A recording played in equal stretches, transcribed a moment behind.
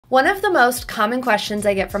One of the most common questions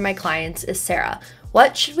I get from my clients is, Sarah,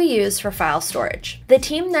 what should we use for file storage? The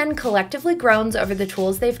team then collectively groans over the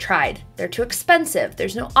tools they've tried. They're too expensive,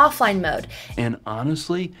 there's no offline mode. And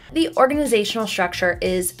honestly, the organizational structure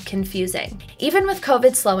is confusing. Even with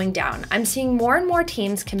COVID slowing down, I'm seeing more and more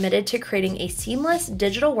teams committed to creating a seamless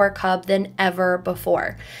digital work hub than ever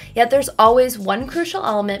before. Yet there's always one crucial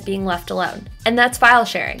element being left alone, and that's file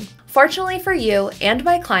sharing. Fortunately for you and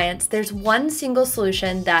my clients, there's one single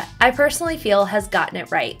solution that I personally feel has gotten it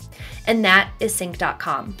right, and that is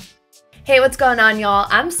Sync.com. Hey, what's going on, y'all?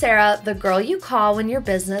 I'm Sarah, the girl you call when your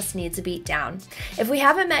business needs a beat down. If we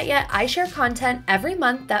haven't met yet, I share content every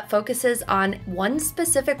month that focuses on one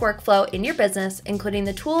specific workflow in your business, including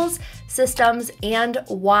the tools, systems, and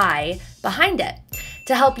why behind it,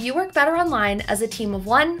 to help you work better online as a team of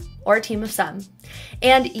one or a team of some.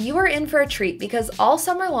 And you are in for a treat because all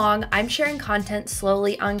summer long, I'm sharing content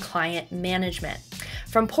slowly on client management.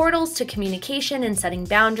 From portals to communication and setting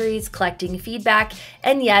boundaries, collecting feedback,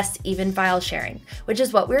 and yes, even file sharing, which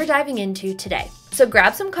is what we're diving into today. So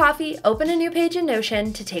grab some coffee, open a new page in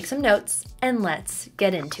Notion to take some notes, and let's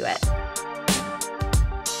get into it.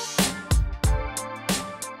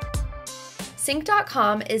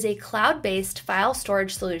 Sync.com is a cloud-based file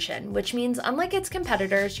storage solution, which means unlike its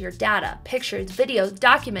competitors, your data, pictures, videos,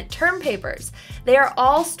 document, term papers, they are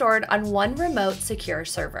all stored on one remote, secure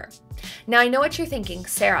server. Now I know what you're thinking,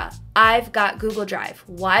 Sarah, I've got Google Drive.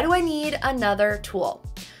 Why do I need another tool?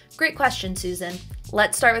 Great question, Susan.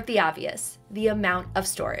 Let's start with the obvious, the amount of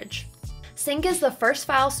storage. Sync is the first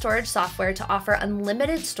file storage software to offer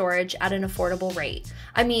unlimited storage at an affordable rate.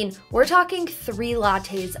 I mean, we're talking 3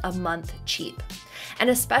 lattes a month cheap. And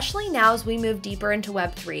especially now as we move deeper into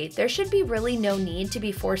Web3, there should be really no need to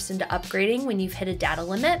be forced into upgrading when you've hit a data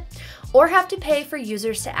limit, or have to pay for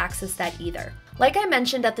users to access that either. Like I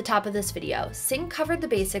mentioned at the top of this video, Sync covered the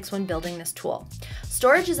basics when building this tool.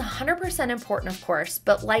 Storage is 100% important, of course,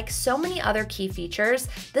 but like so many other key features,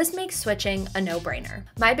 this makes switching a no-brainer.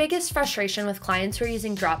 My biggest frustration with clients who are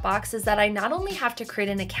using Dropbox is that I not only have to create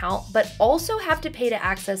an account, but also have to pay to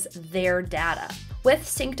access their data. With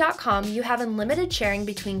Sync.com, you have unlimited sharing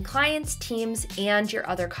between clients, teams, and your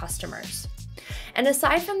other customers. And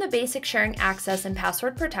aside from the basic sharing access and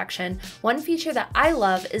password protection, one feature that I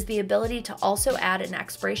love is the ability to also add an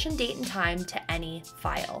expiration date and time to any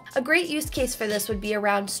file. A great use case for this would be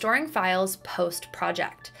around storing files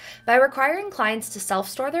post-project. By requiring clients to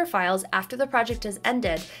self-store their files after the project has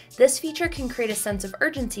ended, this feature can create a sense of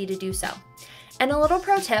urgency to do so. And a little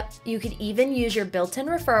pro tip, you could even use your built-in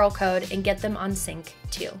referral code and get them on Sync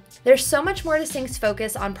too. There's so much more to Sync's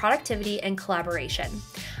focus on productivity and collaboration.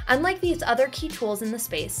 Unlike these other key tools in the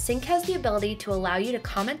space, Sync has the ability to allow you to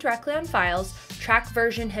comment directly on files, track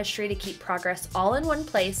version history to keep progress all in one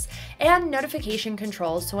place, and notification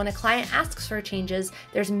controls so when a client asks for changes,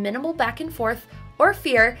 there's minimal back and forth or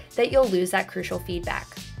fear that you'll lose that crucial feedback.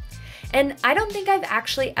 And I don't think I've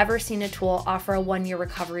actually ever seen a tool offer a 1-year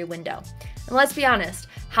recovery window. And let's be honest,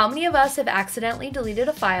 how many of us have accidentally deleted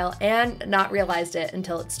a file and not realized it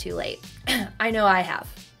until it's too late? I know I have.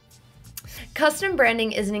 Custom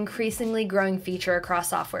branding is an increasingly growing feature across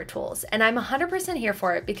software tools, and I'm 100% here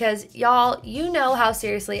for it because, y'all, you know how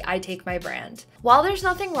seriously I take my brand. While there's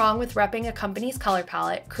nothing wrong with repping a company's color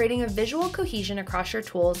palette, creating a visual cohesion across your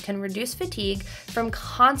tools can reduce fatigue from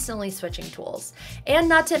constantly switching tools. And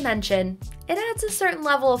not to mention, it adds a certain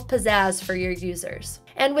level of pizzazz for your users.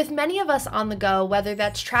 And with many of us on the go, whether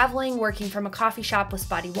that's traveling, working from a coffee shop with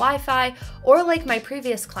spotty Wi-Fi, or like my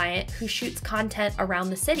previous client who shoots content around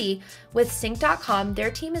the city, with Sync.com,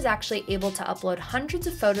 their team is actually able to upload hundreds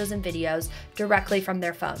of photos and videos directly from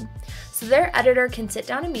their phone. So their editor can sit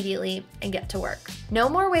down immediately and get to work. No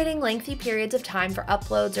more waiting lengthy periods of time for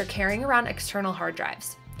uploads or carrying around external hard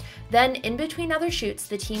drives. Then, in between other shoots,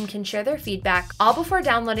 the team can share their feedback, all before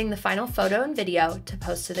downloading the final photo and video to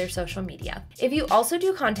post to their social media. If you also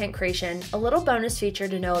do content creation, a little bonus feature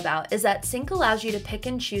to know about is that Sync allows you to pick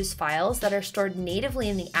and choose files that are stored natively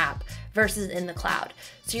in the app versus in the cloud,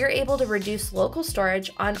 so you're able to reduce local storage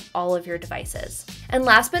on all of your devices. And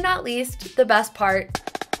last but not least, the best part,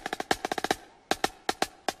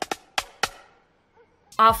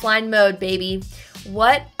 offline mode, baby.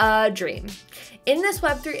 What a dream. In this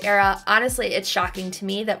Web3 era, honestly, it's shocking to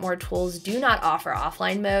me that more tools do not offer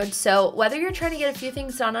offline mode, so whether you're trying to get a few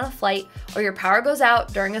things done on a flight or your power goes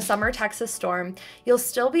out during a summer Texas storm, you'll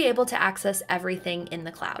still be able to access everything in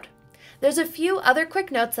the cloud. There's a few other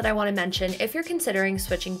quick notes that I want to mention if you're considering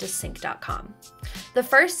switching to Sync.com. The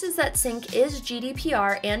first is that Sync is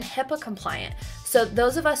GDPR and HIPAA compliant, So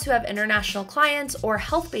those of us who have international clients or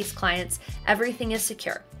health-based clients, everything is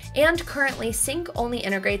secure. And currently, Sync only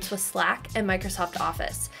integrates with Slack and Microsoft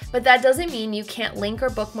Office, but that doesn't mean you can't link or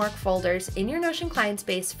bookmark folders in your Notion client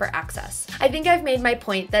space for access. I think I've made my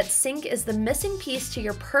point that Sync is the missing piece to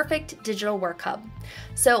your perfect digital work hub.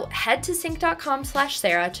 So head to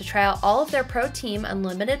sync.com/Sarah to try out all of their Pro Team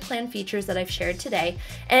Unlimited plan features that I've shared today,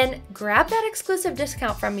 and grab that exclusive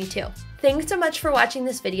discount from me too. Thanks so much for watching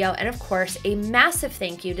this video, and of course, a massive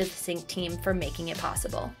thank you to the Sync team for making it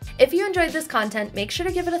possible. If you enjoyed this content, make sure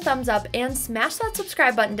to give it a thumbs up and smash that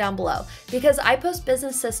subscribe button down below, because I post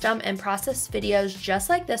business system and process videos just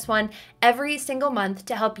like this one every single month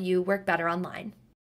to help you work better online.